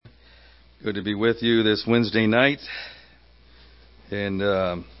Good to be with you this Wednesday night.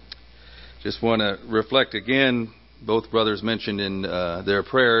 And just want to reflect again, both brothers mentioned in their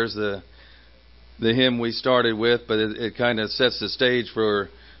prayers, the hymn we started with, but it kind of sets the stage for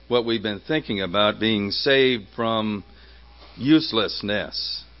what we've been thinking about, being saved from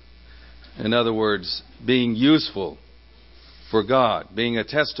uselessness. In other words, being useful for God, being a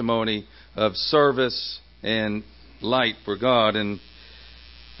testimony of service and light for God. And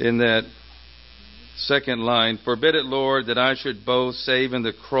in that second line, forbid it, Lord, that I should boast, save in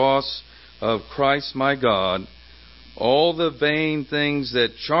the cross of Christ my God, all the vain things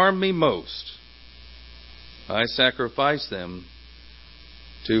that charm me most, I sacrifice them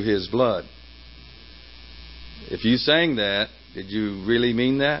to His blood. If you sang that, did you really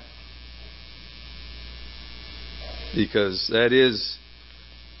mean that? Because that is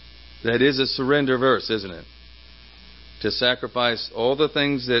a surrender verse, isn't it? To sacrifice all the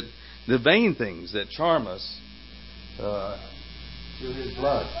things the vain things that charm us to His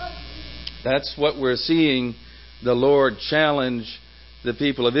blood. That's what we're seeing the Lord challenge the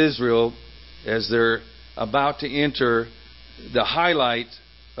people of Israel as they're about to enter the highlight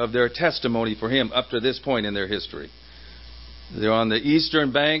of their testimony for Him up to this point in their history. They're on the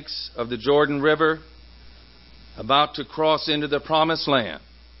eastern banks of the Jordan River, about to cross into the Promised Land.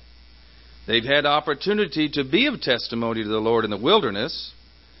 They've had opportunity to be of testimony to the Lord in the wilderness.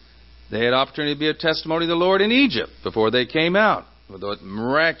 They had opportunity to be a testimony to the Lord in Egypt before they came out with the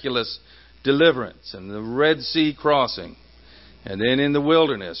miraculous deliverance and the Red Sea crossing. And then in the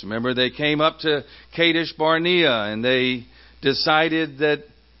wilderness, remember, they came up to Kadesh Barnea and they decided that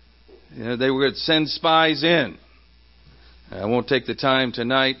they were going to send spies in. I won't take the time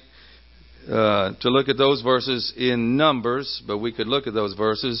tonight to look at those verses in Numbers, but we could look at those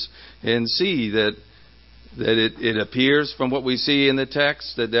verses and see that it appears from what we see in the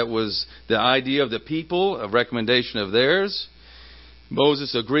text that was the idea of the people, a recommendation of theirs.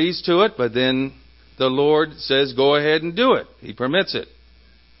 Moses agrees to it, but then the Lord says, go ahead and do it. He permits it.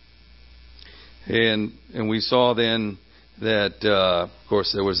 And we saw then that, of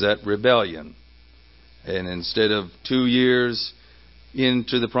course, there was that rebellion. And instead of 2 years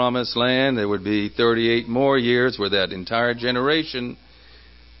into the Promised Land, there would be 38 more years where that entire generation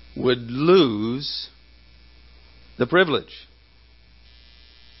would lose the privilege.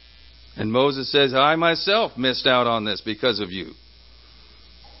 And Moses says, I myself missed out on this because of you.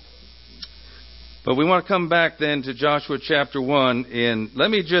 But we want to come back then to Joshua chapter 1, and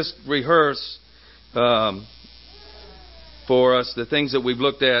let me just rehearse for us the things that we've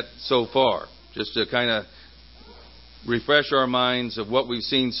looked at so far, just to kind of refresh our minds of what we've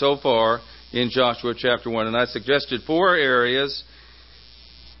seen so far in Joshua chapter 1. And I suggested 4 areas,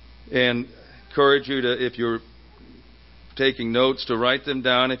 and encourage you to, if you're taking notes, to write them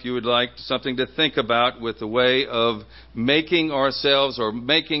down if you would like, something to think about with the way of making ourselves or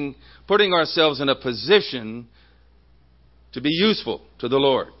putting ourselves in a position to be useful to the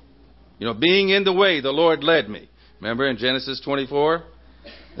Lord. Being in the way the Lord led me. Remember in Genesis 24?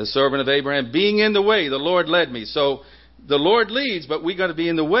 The servant of Abraham, being in the way the Lord led me. So the Lord leads, but we've got to be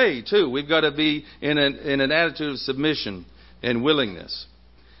in the way too. We've got to be in an attitude of submission and willingness.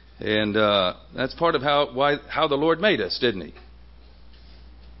 And that's part of how the Lord made us, didn't He?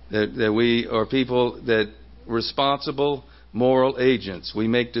 That we are people that responsible, moral agents. We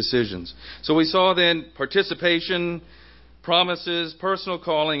make decisions. So we saw then participation, promises, personal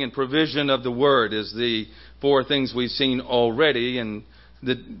calling, and provision of the Word is the 4 things we've seen already in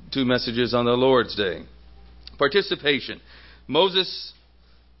the 2 messages on the Lord's Day. Participation. Moses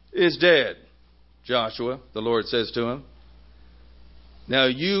is dead, Joshua, the Lord says to him. Now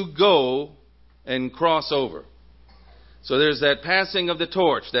you go and cross over. So there's that passing of the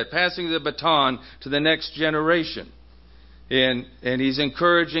torch, that passing of the baton to the next generation. And He's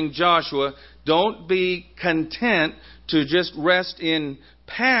encouraging Joshua, don't be content to just rest in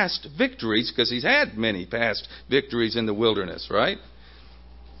past victories, because he's had many past victories in the wilderness, right?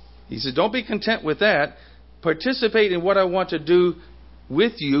 He said, don't be content with that. Participate in what I want to do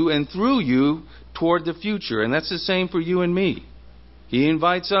with you and through you toward the future. And that's the same for you and me. He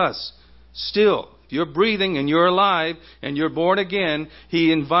invites us still. If you're breathing and you're alive and you're born again,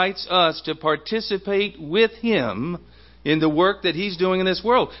 He invites us to participate with Him in the work that He's doing in this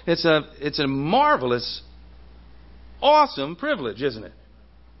world. It's a marvelous, awesome privilege, isn't it?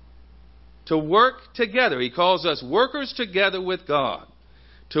 To work together. He calls us workers together with God.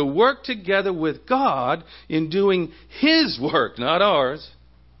 To work together with God in doing His work, not ours.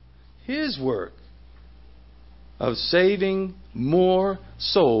 His work of saving more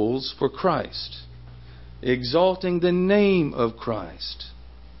souls for Christ. Exalting the name of Christ.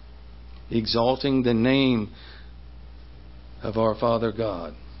 exalting the name of our Father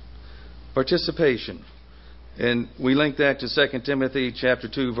God. Participation. And we link that to 2 Timothy chapter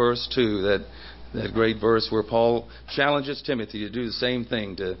 2, verse 2, that great verse where Paul challenges Timothy to do the same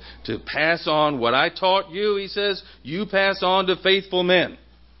thing, to pass on what I taught you, he says, you pass on to faithful men,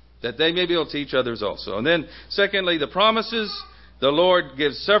 that they may be able to teach others also. And then, secondly, the promises. The Lord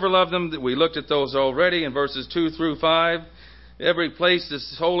gives several of them. We looked at those already in verses 2 through 5. Every place the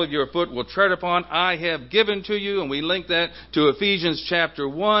sole of your foot will tread upon, I have given to you. And we link that to Ephesians chapter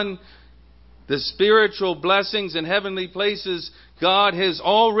 1. The spiritual blessings in heavenly places God has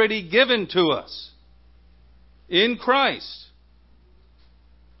already given to us in Christ.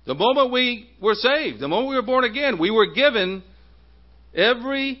 The moment we were saved, the moment we were born again, we were given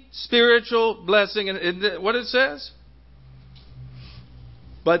every spiritual blessing. And what it says?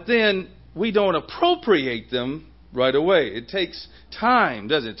 But then we don't appropriate them right away. It takes time,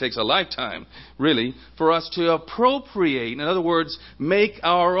 doesn't it? It takes a lifetime, really, for us to appropriate. In other words, make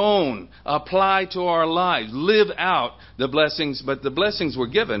our own, apply to our lives, live out the blessings. But the blessings were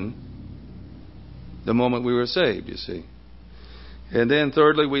given the moment we were saved, you see. And then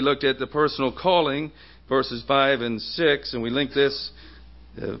thirdly, we looked at the personal calling, verses 5 and 6, and we linked this,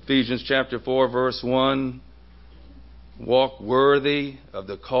 Ephesians chapter 4, verse 1. Walk worthy of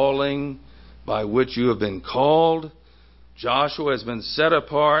the calling by which you have been called. Joshua has been set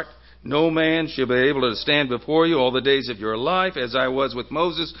apart. No man shall be able to stand before you all the days of your life. As I was with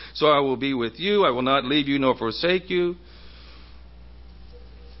Moses, so I will be with you. I will not leave you nor forsake you.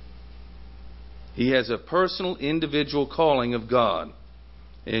 He has a personal, individual calling of God.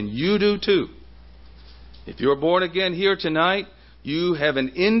 And you do too. If you're born again here tonight, you have an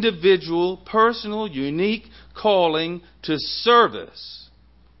individual, personal, unique calling to service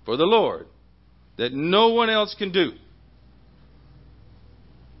for the Lord that no one else can do.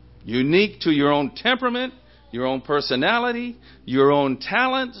 Unique to your own temperament, your own personality, your own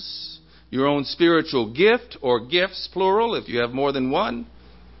talents, your own spiritual gift or gifts, plural, if you have more than one.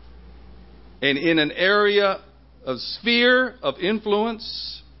 And in an area of sphere of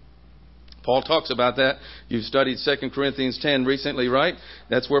influence. Paul talks about that. You've studied 2 Corinthians 10 recently, right?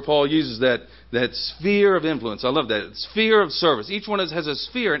 That's where Paul uses that sphere of influence. I love that. Sphere of service. Each one has a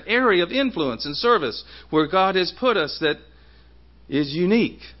sphere, an area of influence and service where God has put us that is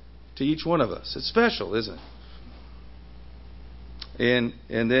unique to each one of us. It's special, isn't it?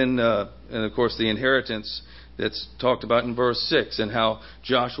 And then of course, the inheritance that's talked about in verse 6 and how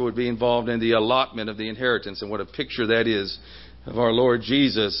Joshua would be involved in the allotment of the inheritance and what a picture that is of our Lord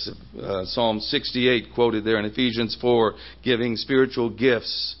Jesus. Psalm 68 quoted there in Ephesians 4, giving spiritual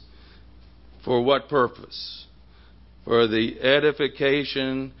gifts. For what purpose? For the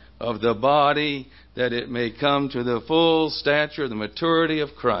edification of the body, that it may come to the full stature, the maturity of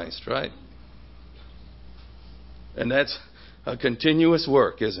Christ, right? And that's a continuous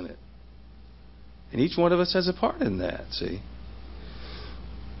work, isn't it? And each one of us has a part in that, see?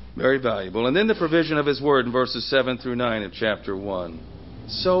 Very valuable. And then the provision of His Word in verses 7 through 9 of chapter 1.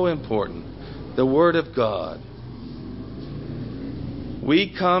 So important. The Word of God.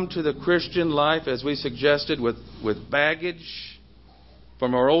 We come to the Christian life, as we suggested, with baggage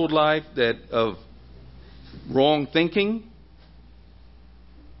from our old life of wrong thinking.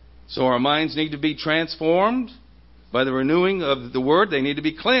 So our minds need to be transformed by the renewing of the Word. They need to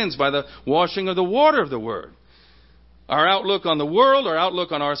be cleansed by the washing of the water of the Word. Our outlook on the world, our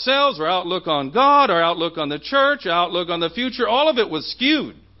outlook on ourselves, our outlook on God, our outlook on the church, our outlook on the future, all of it was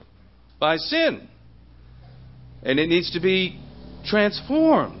skewed by sin. And it needs to be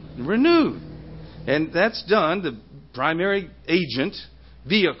transformed, renewed. And that's done. The primary agent,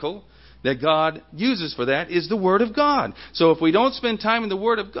 vehicle that God uses for that is the Word of God. So if we don't spend time in the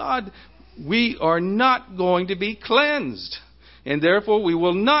Word of God, we are not going to be cleansed. And therefore we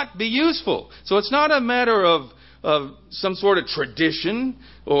will not be useful. So it's not a matter of some sort of tradition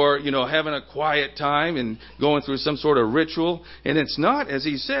or, having a quiet time and going through some sort of ritual. And it's not, as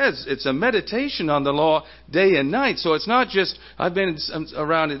he says, it's a meditation on the law day and night. So it's not just, I've been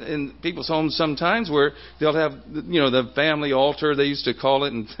around in people's homes sometimes where they'll have, the family altar, they used to call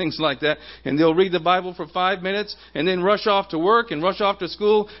it, and things like that. And they'll read the Bible for 5 minutes and then rush off to work and rush off to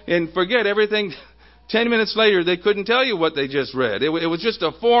school and forget everything. 10 minutes later, they couldn't tell you what they just read. It was just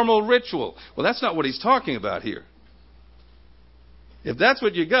a formal ritual. Well, that's not what he's talking about here. If that's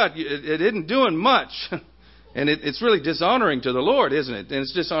what you got, it isn't doing much. And it's really dishonoring to the Lord, isn't it? And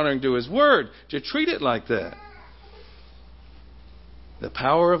it's dishonoring to His Word to treat it like that. The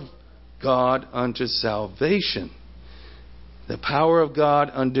power of God unto salvation. The power of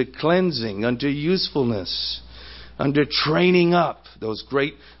God unto cleansing, unto usefulness, under training up, those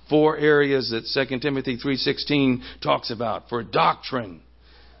great 4 areas that 2 Timothy 3:16 talks about, for doctrine,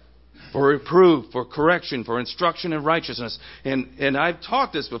 for reproof, for correction, for instruction in righteousness. And I've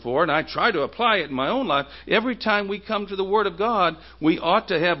taught this before, and I try to apply it in my own life. Every time we come to the Word of God, we ought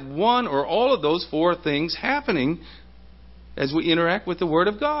to have one or all of those 4 things happening as we interact with the Word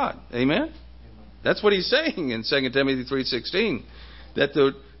of God. Amen? That's what he's saying in 2 Timothy 3:16. That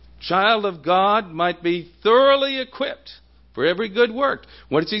the child of God might be thoroughly equipped for every good work.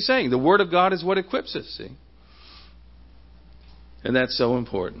 What is he saying? The Word of God is what equips us, see? And that's so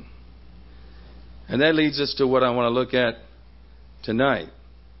important. And that leads us to what I want to look at tonight.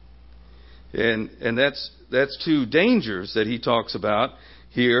 And that's 2 dangers that he talks about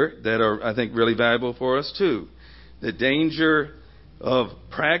here that are, I think, really valuable for us too. The danger of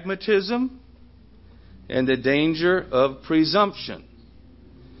pragmatism and the danger of presumption.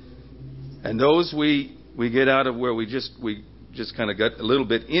 And those we get out of where we just kind of got a little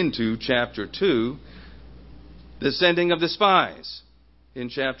bit into chapter 2, the sending of the spies in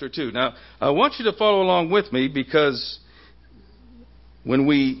chapter 2. Now, I want you to follow along with me, because when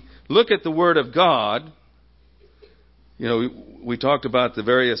we look at the Word of God, you know, we talked about the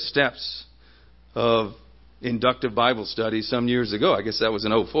various steps of inductive Bible study some years ago. I guess that was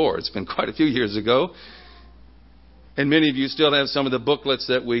in 2004. It's been quite a few years ago. And many of you still have some of the booklets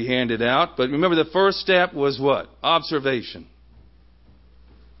that we handed out. But remember, the first step was what? Observation.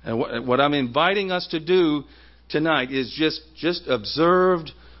 And what I'm inviting us to do tonight is just observe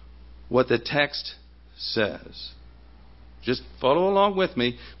what the text says. Just follow along with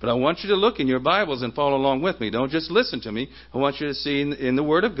me. But I want you to look in your Bibles and follow along with me. Don't just listen to me. I want you to see in the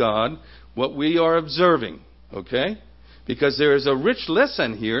Word of God what we are observing. Okay? Because there is a rich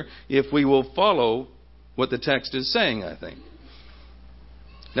lesson here if we will follow what the text is saying, I think.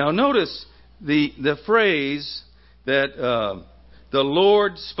 Now notice the phrase that the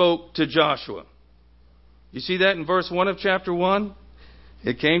Lord spoke to Joshua. You see that in verse 1 of chapter 1?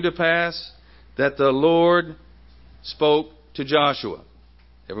 It came to pass that the Lord spoke to Joshua.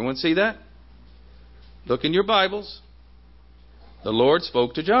 Everyone see that? Look in your Bibles. The Lord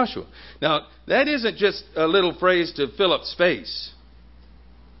spoke to Joshua. Now, that isn't just a little phrase to fill up space.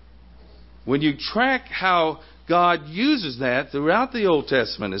 When you track how God uses that throughout the Old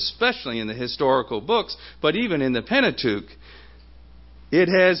Testament, especially in the historical books, but even in the Pentateuch, it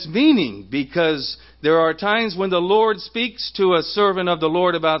has meaning, because there are times when the Lord speaks to a servant of the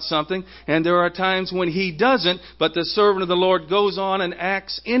Lord about something, and there are times when He doesn't, but the servant of the Lord goes on and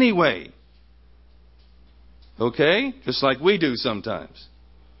acts anyway. Okay? Just like we do sometimes.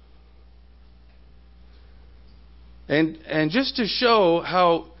 And just to show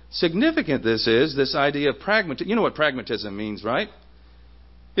how significant this is, this idea of pragmatism. You know what pragmatism means, right?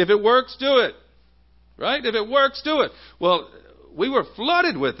 If it works, do it. Right? If it works, do it. Well, we were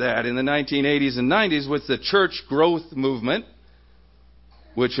flooded with that in the 1980s and 90s with the church growth movement,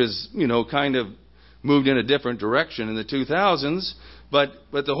 which has, kind of moved in a different direction in the 2000s. But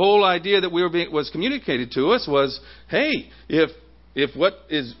the whole idea that was communicated to us was, hey, if what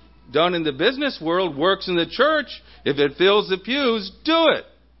is done in the business world works in the church, if it fills the pews, do it.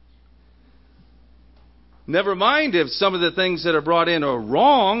 Never mind if some of the things that are brought in are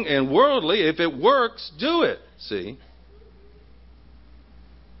wrong and worldly. If it works, do it. See?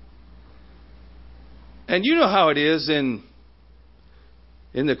 And you know how it is in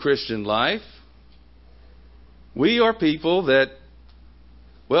the Christian life. We are people that,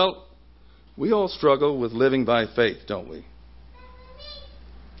 we all struggle with living by faith, don't we?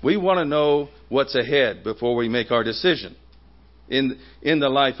 We want to know what's ahead before we make our decision in the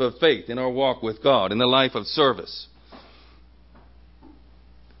life of faith, in our walk with God, in the life of service.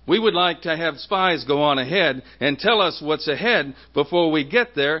 We would like to have spies go on ahead and tell us what's ahead before we get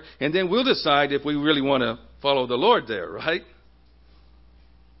there, and then we'll decide if we really want to follow the Lord there, right?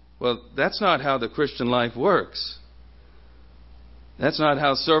 Well, that's not how the Christian life works. That's not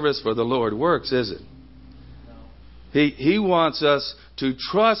how service for the Lord works, is it? No. He wants us to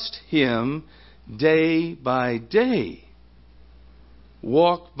trust Him day by day.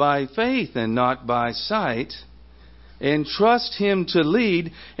 Walk by faith and not by sight. And trust Him to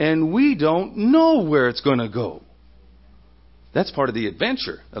lead, and we don't know where it's going to go. That's part of the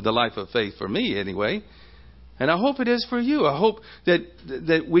adventure of the life of faith for me, anyway. And I hope it is for you. I hope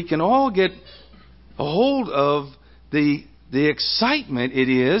that we can all get a hold of the excitement it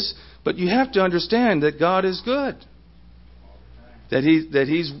is, but you have to understand that God is good. That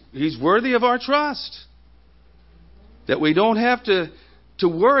He's worthy of our trust. That we don't have to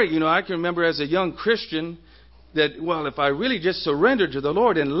worry. I can remember as a young Christian that, if I really just surrender to the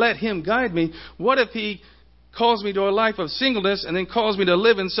Lord and let Him guide me, what if He calls me to a life of singleness and then calls me to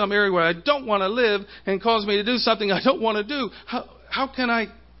live in some area where I don't want to live and calls me to do something I don't want to do. How can I?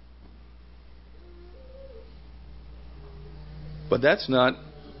 But that's not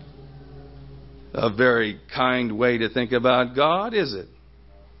a very kind way to think about God, is it?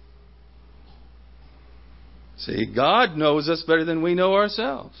 See, God knows us better than we know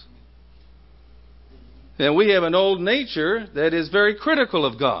ourselves. And we have an old nature that is very critical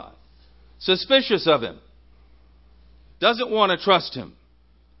of God, suspicious of Him, doesn't want to trust Him,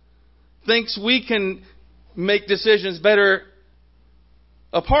 thinks we can make decisions better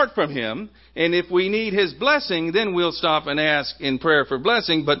apart from Him, and if we need His blessing, then we'll stop and ask in prayer for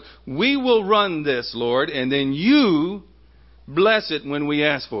blessing, but we will run this, Lord, and then You bless it when we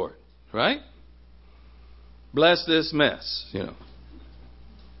ask for it, right? Bless this mess,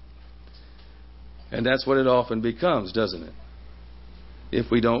 And that's what it often becomes, doesn't it?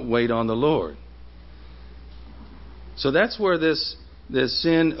 If we don't wait on the Lord. So that's where this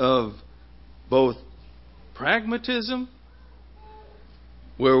sin of both pragmatism,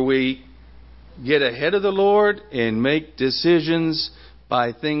 where we get ahead of the Lord and make decisions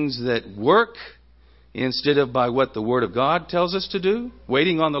by things that work instead of by what the Word of God tells us to do,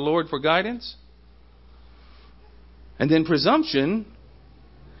 waiting on the Lord for guidance. And then presumption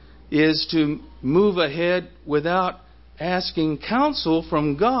is to move ahead without asking counsel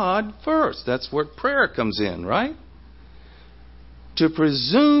from God first. That's where prayer comes in, right? To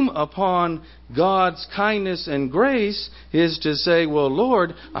presume upon God's kindness and grace is to say, well,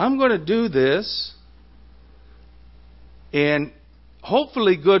 Lord, I'm going to do this, and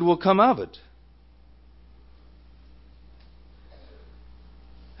hopefully good will come of it.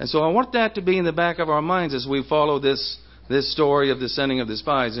 And so I want that to be in the back of our minds as we follow this story of the sending of the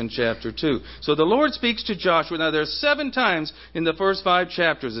spies in chapter 2. So the Lord speaks to Joshua. Now there's 7 times in the first 5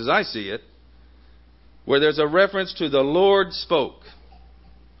 chapters, as I see it, where there's a reference to the Lord spoke.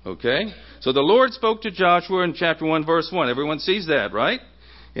 Okay? So the Lord spoke to Joshua in chapter 1, verse 1. Everyone sees that, right?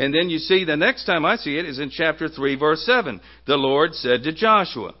 And then you see the next time I see it is in chapter 3, verse 7. The Lord said to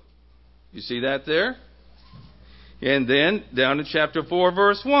Joshua. You see that there? And then down in chapter 4,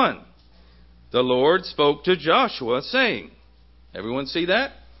 verse 1. The Lord spoke to Joshua, saying. Everyone see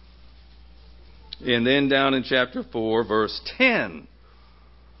that? And then down in chapter 4, verse 10.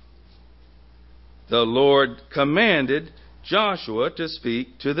 The Lord commanded Joshua to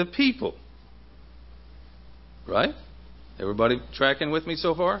speak to the people. Right? Everybody tracking with me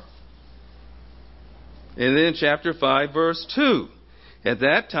so far? And then chapter 5, verse 2. At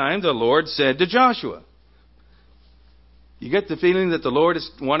that time the Lord said to Joshua. You get the feeling that the Lord is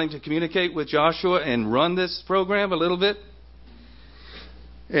wanting to communicate with Joshua and run this program a little bit?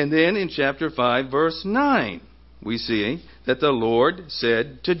 And then in chapter 5, verse 9, we see that the Lord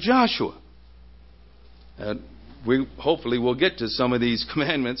said to Joshua. We hopefully will get to some of these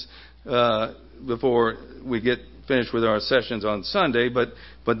commandments before we get finished with our sessions on Sunday,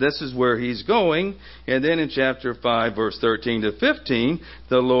 but this is where he's going. And then in chapter 5, verse 13 to 15,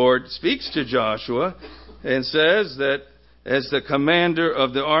 the Lord speaks to Joshua and says that as the commander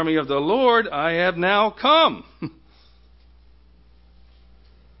of the army of the Lord, I have now come.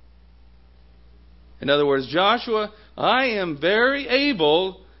 In other words, Joshua, I am very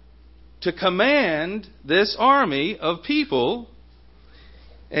able to command this army of people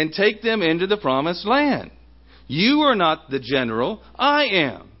and take them into the promised land. You are not the general, I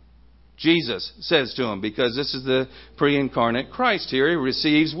am. Jesus says to him, because this is the pre-incarnate Christ here. He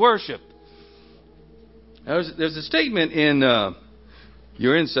receives worship. There's a statement in,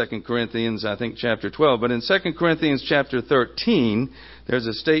 you're in 2 Corinthians, I think, chapter 12, but in 2 Corinthians chapter 13, there's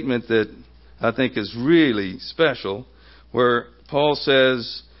a statement that I think is really special, where Paul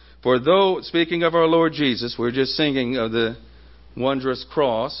says, for though, speaking of our Lord Jesus, we're just singing of the wondrous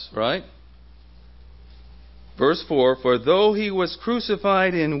cross, right? Verse 4, for though he was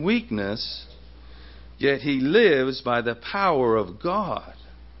crucified in weakness, yet he lives by the power of God.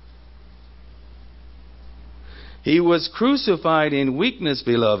 He was crucified in weakness,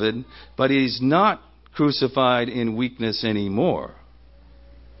 beloved, but he's not crucified in weakness anymore.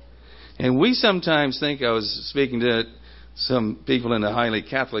 And we sometimes think, I was speaking to some people in the highly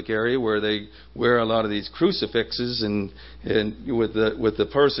Catholic area where they wear a lot of these crucifixes and with the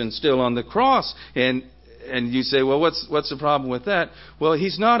person still on the cross, and you say, well, what's the problem with that? Well,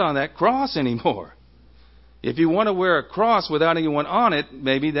 he's not on that cross anymore. If you want to wear a cross without anyone on it,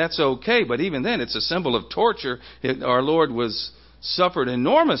 maybe that's okay. But even then, it's a symbol of torture. Our Lord suffered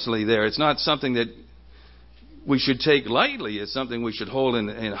enormously there. It's not something that we should take lightly. It's something we should hold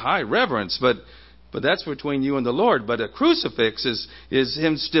in high reverence. But But that's between you and the Lord. But a crucifix is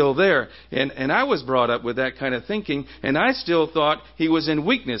him still there. And I was brought up with that kind of thinking, and I still thought he was in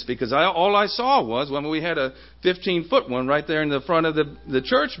weakness, because all I saw was, when we had a 15-foot one right there in the front of the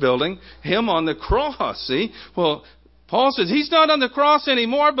church building, him on the cross, see? Well, Paul says he's not on the cross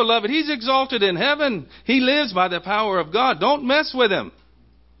anymore, beloved. He's exalted in heaven. He lives by the power of God. Don't mess with him,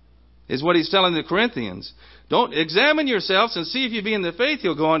 is what he's telling the Corinthians. Don't examine yourselves and see if you be in the faith,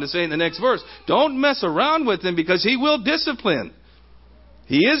 he'll go on to say in the next verse. Don't mess around with him, because he will discipline.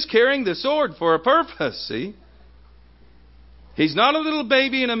 He is carrying the sword for a purpose, see? He's not a little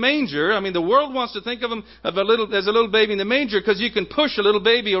baby in a manger. I mean, the world wants to think of him as a little baby in the manger, because you can push a little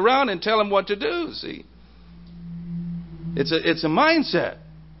baby around and tell him what to do, see? It's a mindset.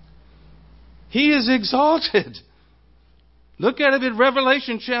 He is exalted. Look at it in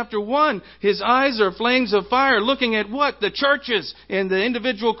Revelation chapter 1. His eyes are flames of fire, looking at what? The churches and the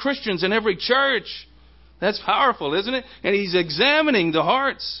individual Christians in every church. That's powerful, isn't it? And he's examining the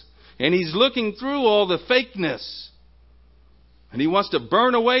hearts. And he's looking through all the fakeness. And he wants to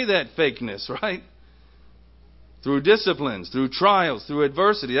burn away that fakeness, right? Through disciplines, through trials, through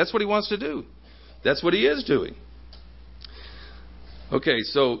adversity. That's what he wants to do. That's what he is doing. Okay,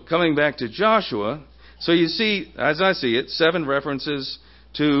 so coming back to Joshua, so you see, as I see it, 7 references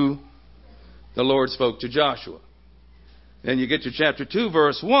to the Lord spoke to Joshua. Then you get to chapter 2,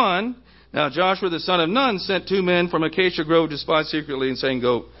 verse 1. Now Joshua the son of Nun sent 2 men from Acacia Grove to spy secretly, and saying,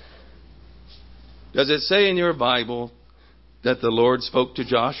 go. Does it say in your Bible that the Lord spoke to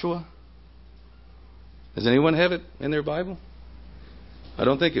Joshua? Does anyone have it in their Bible? I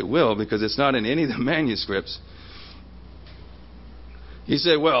don't think it will, because it's not in any of the manuscripts. He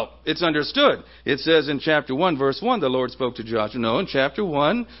said, well, it's understood. It says in chapter 1, verse 1, the Lord spoke to Joshua. No, in chapter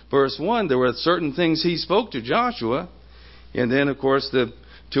 1, verse 1, there were certain things he spoke to Joshua. And then, of course, the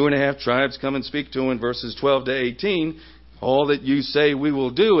 2.5 tribes come and speak to him in verses 12 to 18. All that you say we will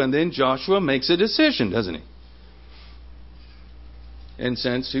do. And then Joshua makes a decision, doesn't he? And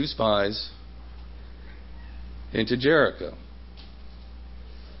sends 2 spies into Jericho.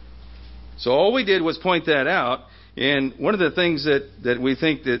 So all we did was point that out. And one of the things that we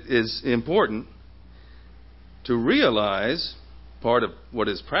think that is important to realize, part of what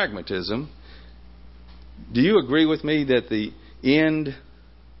is pragmatism, do you agree with me that the end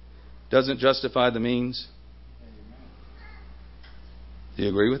doesn't justify the means? Do you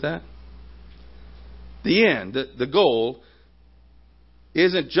agree with that? The end, the goal,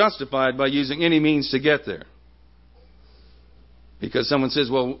 isn't justified by using any means to get there. Because someone says,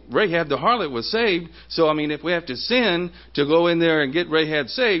 well, Rahab the harlot was saved, so I mean, if we have to sin to go in there and get Rahab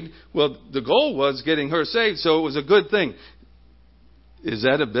saved, well, the goal was getting her saved, so it was a good thing. Is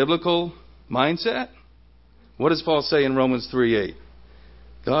that a biblical mindset? What does Paul say in Romans 3:8?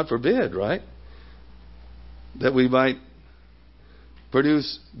 God forbid, right? That we might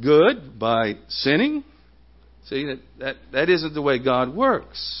produce good by sinning? See, that isn't the way God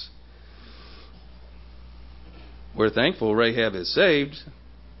works. We're thankful Rahab is saved,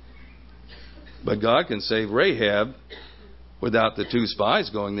 but God can save Rahab without the 2 spies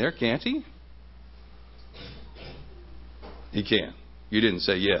going there, can't he? He can. You didn't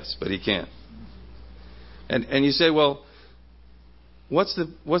say yes, but he can. And you say, well, what's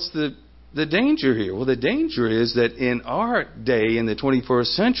the danger here? Well, the danger is that in our day, in the 21st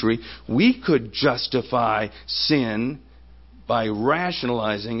century, we could justify sin by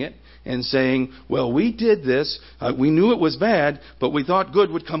rationalizing it and saying, well, we did this, we knew it was bad, but we thought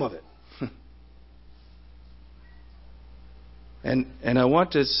good would come of it. And I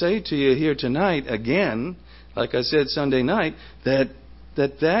want to say to you here tonight, again, like I said Sunday night,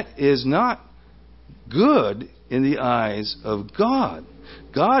 that is not good in the eyes of God.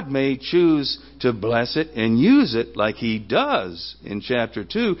 God may choose to bless it and use it like he does in chapter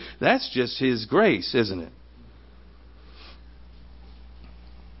 2. That's just his grace, isn't it?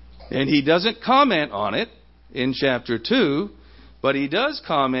 And he doesn't comment on it in chapter 2, but he does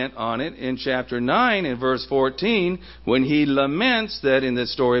comment on it in chapter 9 and verse 14 when he laments that in the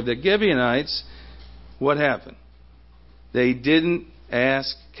story of the Gibeonites, what happened? They didn't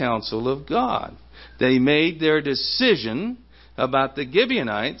ask counsel of God. They made their decision about the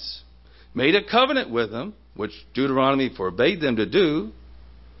Gibeonites, made a covenant with them, which Deuteronomy forbade them to do,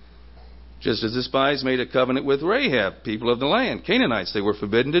 just as the spies made a covenant with Rahab, people of the land, Canaanites. They were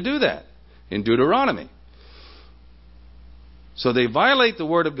forbidden to do that in Deuteronomy. So they violate the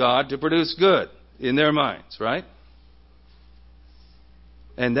word of God to produce good in their minds, right?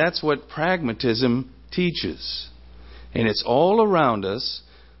 And that's what pragmatism teaches. And it's all around us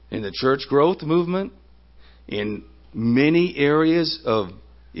in the church growth movement, in many areas of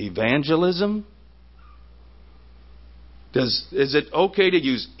evangelism, Is it okay to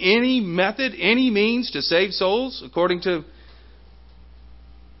use any method, any means to save souls, according to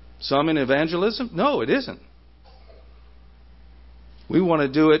some in evangelism? No, it isn't. We want to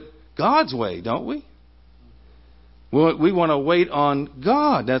do it God's way, don't we? We want to wait on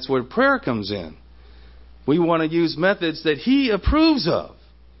God. That's where prayer comes in. We want to use methods that He approves of.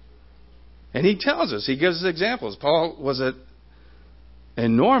 And He tells us, He gives us examples. Paul was an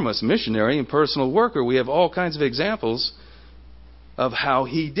enormous missionary and personal worker. We have all kinds of examples of how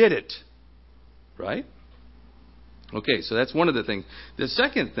he did it. Right? Okay, so that's one of the things. The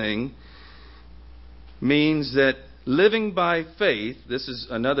second thing means that living by faith, this is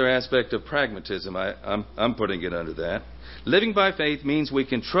another aspect of pragmatism. I'm putting it under that. Living by faith means we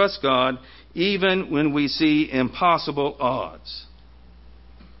can trust God even when we see impossible odds.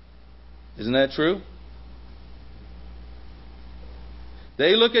 Isn't that true?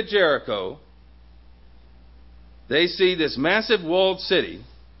 They look at Jericho. They see this massive walled city.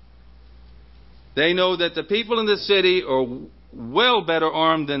 They know that the people in the city are well better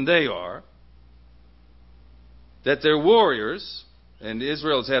armed than they are. That they're warriors. And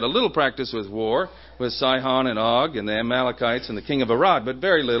Israel's had a little practice with war, with Sihon and Og and the Amalekites and the king of Arad, but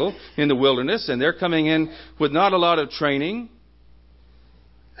very little in the wilderness. And they're coming in with not a lot of training.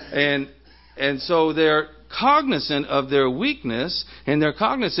 And so they're cognizant of their weakness, and they're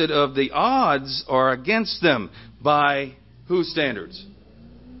cognizant of the odds are against them. By whose standards?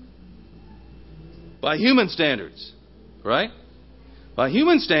 By human standards. Right? By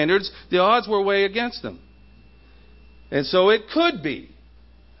human standards, the odds were way against them. And so it could be,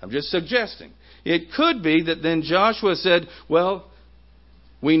 I'm just suggesting, it could be that then Joshua said, well,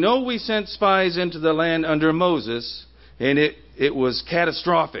 we know we sent spies into the land under Moses, and it was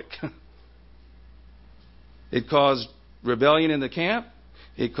catastrophic. It caused rebellion in the camp.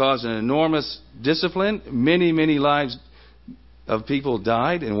 It caused an enormous discipline. Many, many lives of people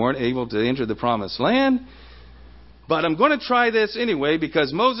died and weren't able to enter the promised land. But I'm going to try this anyway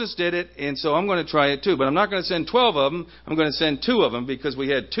because Moses did it, and so I'm going to try it too. But I'm not going to send 12 of them. I'm going to send 2 of them because we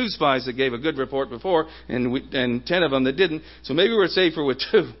had 2 spies that gave a good report before and 10 of them that didn't. So maybe we're safer with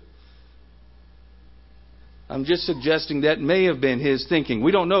 2. I'm just suggesting that may have been his thinking.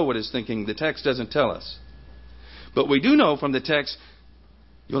 We don't know what his thinking. The text doesn't tell us. But we do know from the text,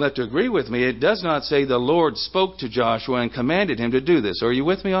 you'll have to agree with me, it does not say the Lord spoke to Joshua and commanded him to do this. Are you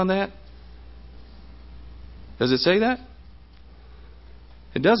with me on that? Does it say that?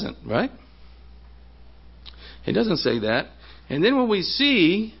 It doesn't, right? It doesn't say that. And then when we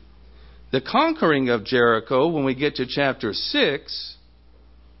see the conquering of Jericho, when we get to chapter 6,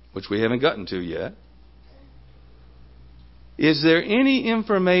 which we haven't gotten to yet, is there any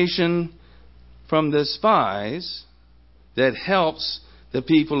information from the spies that helps the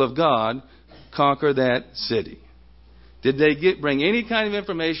people of God conquer that city? Did they bring any kind of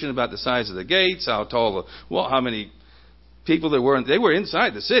information about the size of the gates, how tall, how many people there were? They were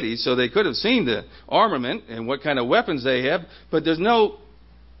inside the city, so they could have seen the armament and what kind of weapons they have, but there's no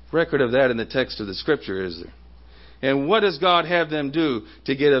record of that in the text of the Scripture, is there? And what does God have them do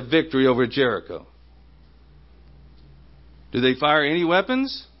to get a victory over Jericho? Do they fire any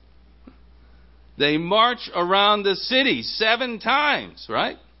weapons? They march around the city 7 times,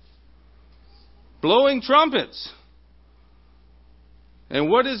 right? Blowing trumpets. And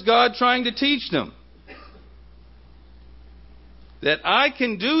what is God trying to teach them? That I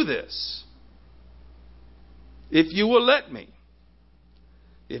can do this if you will let me.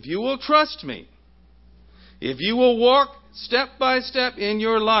 If you will trust me. If you will walk step by step in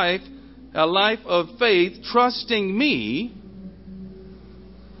your life, a life of faith, trusting me.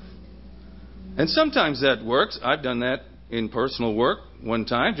 And sometimes that works. I've done that in personal work one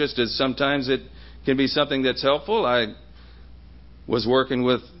time, just as sometimes it can be something that's helpful. I was working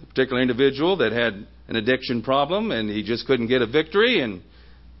with a particular individual that had an addiction problem, and he just couldn't get a victory. And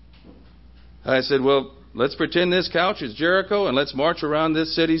I said, well, let's pretend this couch is Jericho, and let's march around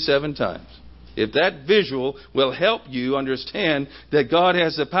this city 7 times. If that visual will help you understand that God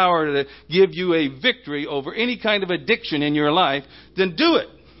has the power to give you a victory over any kind of addiction in your life, then do it,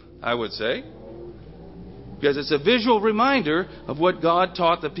 I would say. Because it's a visual reminder of what God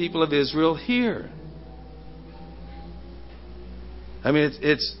taught the people of Israel here. I mean,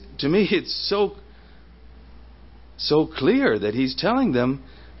 it's to me, it's so clear that He's telling them,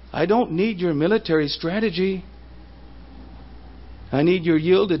 I don't need your military strategy. I need your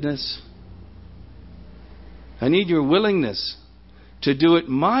yieldedness. I need your willingness to do it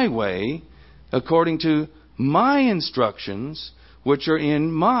my way, according to my instructions, which are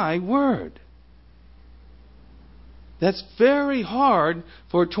in my word. That's very hard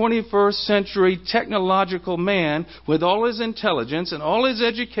for a 21st century technological man with all his intelligence and all his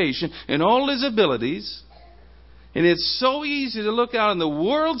education and all his abilities. And it's so easy to look out in the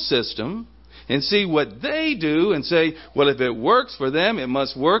world system and see what they do and say, well, if it works for them, it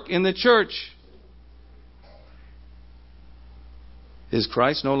must work in the church. Is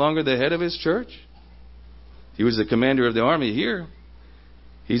Christ no longer the head of His church? He was the commander of the army here.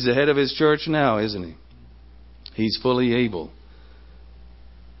 He's the head of His church now, isn't He? He's fully able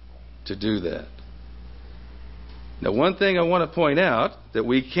to do that. Now, one thing I want to point out that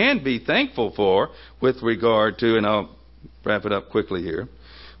we can be thankful for with regard to, and I'll wrap it up quickly here,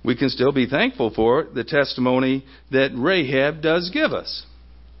 we can still be thankful for the testimony that Rahab does give us.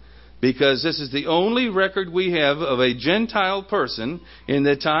 Because this is the only record we have of a Gentile person in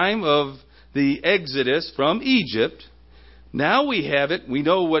the time of the Exodus from Egypt. Now we have it. We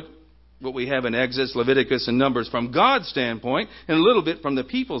know what we have in Exodus, Leviticus, and Numbers from God's standpoint, and a little bit from the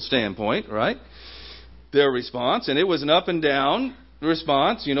people's standpoint, right? Their response, and it was an up and down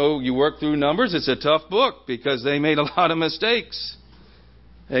response. You know, you work through Numbers, it's a tough book because they made a lot of mistakes.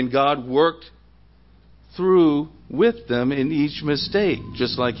 And God worked through with them in each mistake,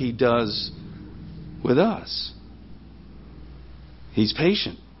 just like He does with us. He's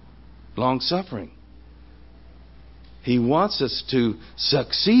patient, long-suffering. He wants us to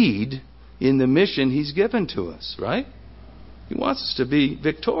succeed in the mission He's given to us, right? He wants us to be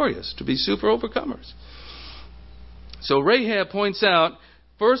victorious, to be super overcomers. So Rahab points out,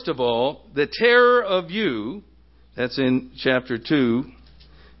 first of all, the terror of you. That's in chapter 2,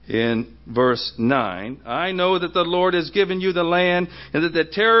 in verse 9. I know that the Lord has given you the land, and that the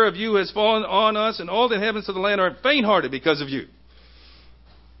terror of you has fallen on us, and all the inhabitants of the land are faint-hearted because of you.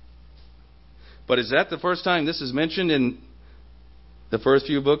 But is that the first time this is mentioned in the first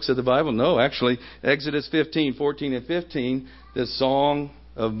few books of the Bible? No, actually, Exodus 15, 14, and 15, the Song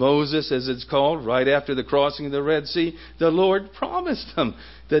of Moses, as it's called, right after the crossing of the Red Sea, the Lord promised them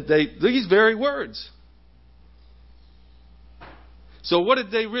that these very words. So what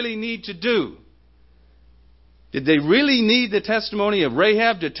did they really need to do? Did they really need the testimony of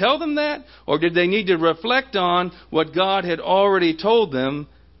Rahab to tell them that? Or did they need to reflect on what God had already told them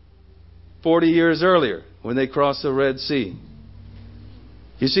 40 years earlier when they crossed the Red Sea?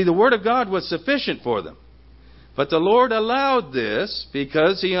 You see, the Word of God was sufficient for them. But the Lord allowed this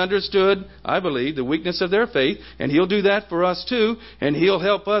because He understood, I believe, the weakness of their faith. And He'll do that for us too. And He'll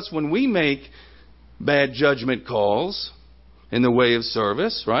help us when we make bad judgment calls in the way of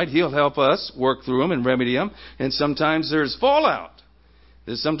service, right? He'll help us work through them and remedy them. And sometimes there's fallout.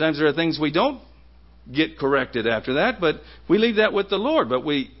 Sometimes there are things we don't get corrected after that, but we leave that with the Lord. But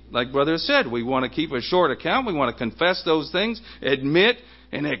we, like Brother said, we want to keep a short account. We want to confess those things, admit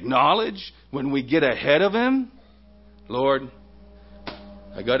and acknowledge when we get ahead of Him. Lord,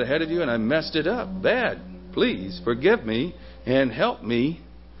 I got ahead of you and I messed it up bad. Please forgive me and help me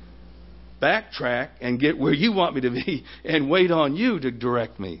backtrack and get where you want me to be and wait on you to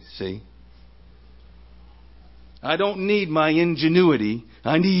direct me. See? I don't need my ingenuity.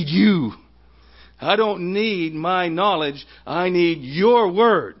 I need you. I don't need my knowledge. I need your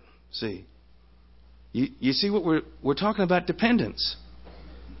word. See? You see what we're talking about? Dependence.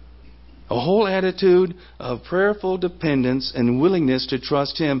 A whole attitude of prayerful dependence and willingness to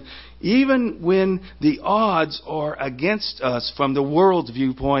trust Him, even when the odds are against us from the world's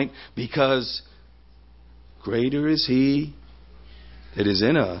viewpoint, because greater is He that is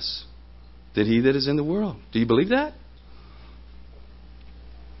in us than he that is in the world. Do you believe that?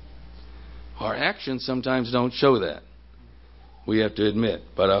 Our actions sometimes don't show that. We have to admit.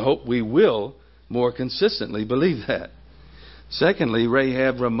 But I hope we will more consistently believe that. Secondly,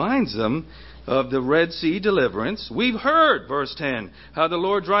 Rahab reminds them of the Red Sea deliverance. We've heard, verse 10, how the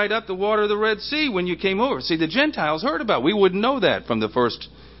Lord dried up the water of the Red Sea when you came over. See, the Gentiles heard about it. We wouldn't know that from the first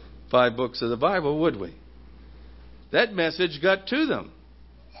 5 books of the Bible, would we? That message got to them.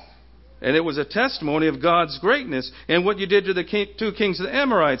 And it was a testimony of God's greatness and what you did to the 2 kings of the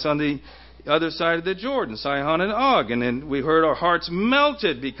Amorites on the other side of the Jordan, Sihon and Og. And then we heard our hearts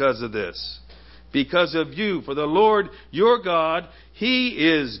melted because of this. Because of you. For the Lord your God, He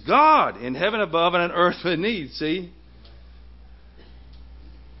is God in heaven above and on earth beneath. See?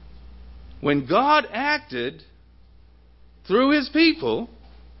 When God acted through His people,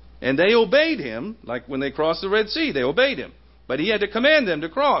 and they obeyed Him, like when they crossed the Red Sea, they obeyed Him. But He had to command them to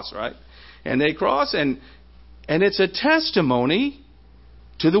cross, right? And they cross, and it's a testimony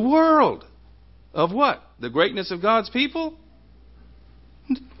to the world of what? The greatness of God's people?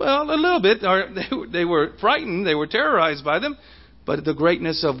 Well, a little bit. They were frightened. They were terrorized by them. But the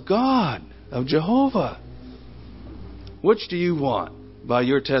greatness of God, of Jehovah. Which do you want by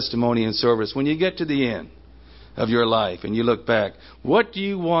your testimony and service when you get to the end of your life and you look back? What do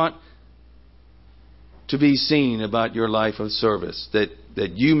you want to be seen about your life of service? That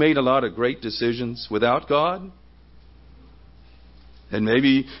you made a lot of great decisions without God? And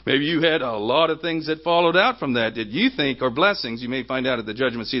maybe you had a lot of things that followed out from that you think are blessings. You may find out at the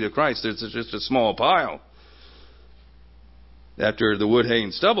judgment seat of Christ there's just a small pile after the wood, hay,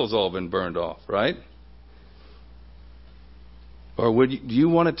 and stubble's all been burned off, right? Or do you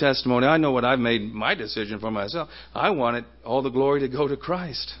want a testimony? I know what I've made my decision for myself. I wanted all the glory to go to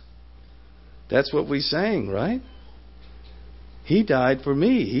Christ. That's what we sang, right? He died for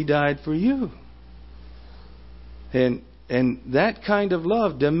me. He died for you. And that kind of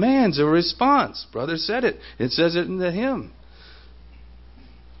love demands a response. Brother said it. It says it in the hymn.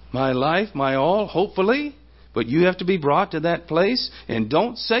 My life, my all, hopefully. But you have to be brought to that place. And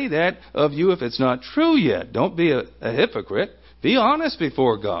don't say that of you if it's not true yet. Don't be a hypocrite. Be honest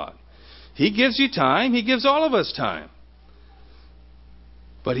before God. He gives you time. He gives all of us time.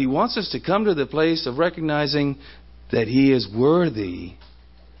 But He wants us to come to the place of recognizing that He is worthy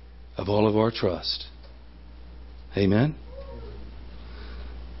of all of our trust. Amen?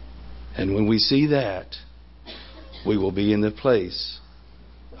 And when we see that, we will be in the place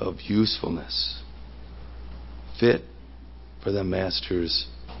of usefulness, fit for the Master's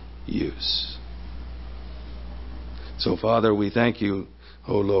use. So, Father, we thank You,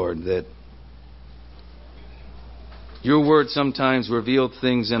 O Lord, that Your Word sometimes revealed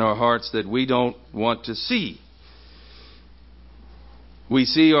things in our hearts that we don't want to see. We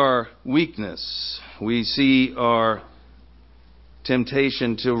see our weakness. We see our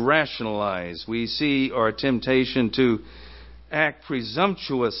temptation to rationalize. We see our temptation to act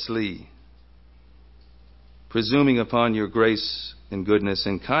presumptuously, presuming upon Your grace and goodness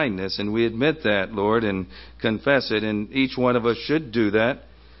and kindness. And we admit that, Lord, and confess it. And each one of us should do that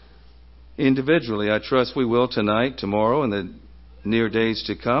individually. I trust we will tonight, tomorrow, and the near days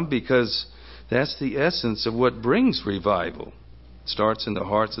to come, because that's the essence of what brings revival. It starts in the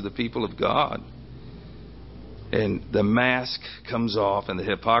hearts of the people of God. And the mask comes off and the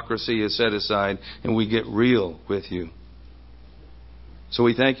hypocrisy is set aside and we get real with You. So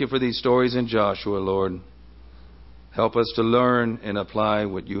we thank You for these stories in Joshua, Lord. Help us to learn and apply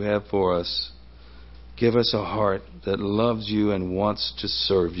what You have for us. Give us a heart that loves You and wants to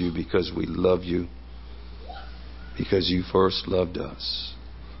serve You because we love You, because You first loved us.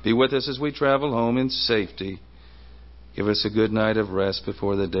 Be with us as we travel home in safety. Give us a good night of rest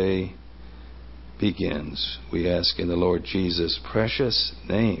before the day begins. We ask in the Lord Jesus' precious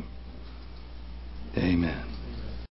name. Amen.